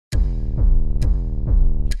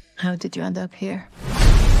How did you end up here?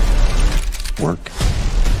 Work.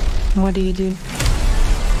 What do you do?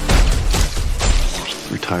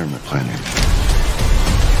 Retirement planning.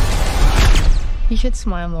 You should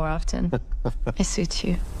smile more often. It suits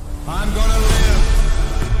you. I'm gonna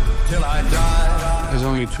live till I die. There's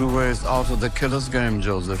only two ways out of the killer's game,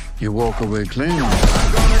 Joseph. You walk away clean,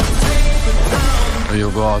 or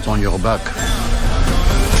you go out on your back.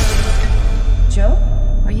 Joe,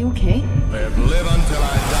 are you okay? Live until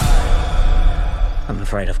I die. I'm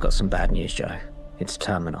afraid I've got some bad news, Joe. It's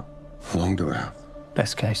terminal. How long do I have?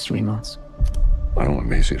 Best case, 3 months. I don't want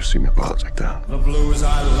Maize to see me fall like that. The blues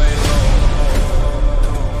I lay low.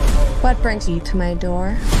 What brings you to my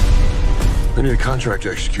door? I need a contract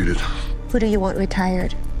executed. Who do you want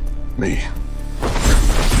retired? Me.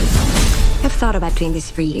 I've thought about doing this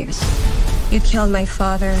for years. You killed my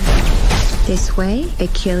father. This way, I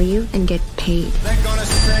kill you and get paid. They're gonna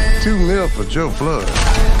say 2 mil for Joe Flood.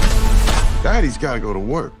 Daddy's gotta go to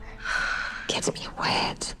work. Gets me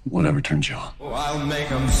wet. Whatever turns you on. I'll make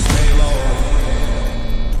them stay low.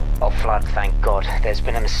 Oh, Flood, thank God. There's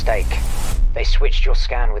been a mistake. They switched your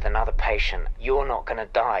scan with another patient. You're not gonna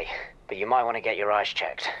die, but you might want to get your eyes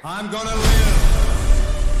checked. I'm gonna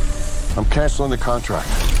live I'm canceling the contract.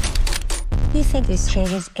 You think this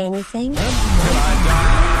changes anything? till I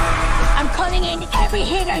die. I'm calling in every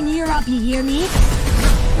hit in Europe, you hear me?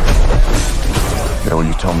 Yeah, when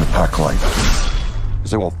you tell them to pack light.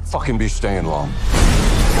 Because they won't fucking be staying long.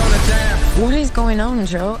 Gonna dance. What is going on,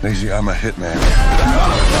 Joe? Maize, I'm a hitman.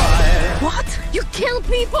 What? You kill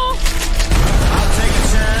people? I'll take a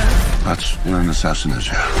chance. That's what an assassin is,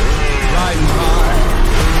 yeah. Riding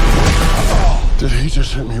high. Did he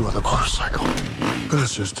just hit me with a motorcycle?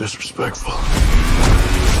 That's just disrespectful.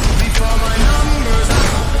 Before my numbers,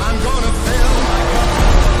 I'm gonna fill my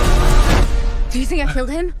cup. Do you think I killed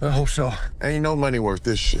him? I hope so. Ain't no money worth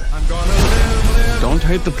this shit. I'm gonna live Don't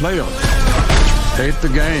hate the players. Hate the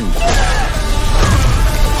game.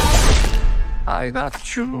 I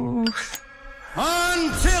got you. until I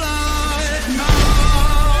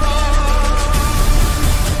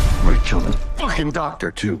I'm gonna kill the fucking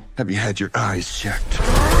doctor, too. Have you had your eyes checked?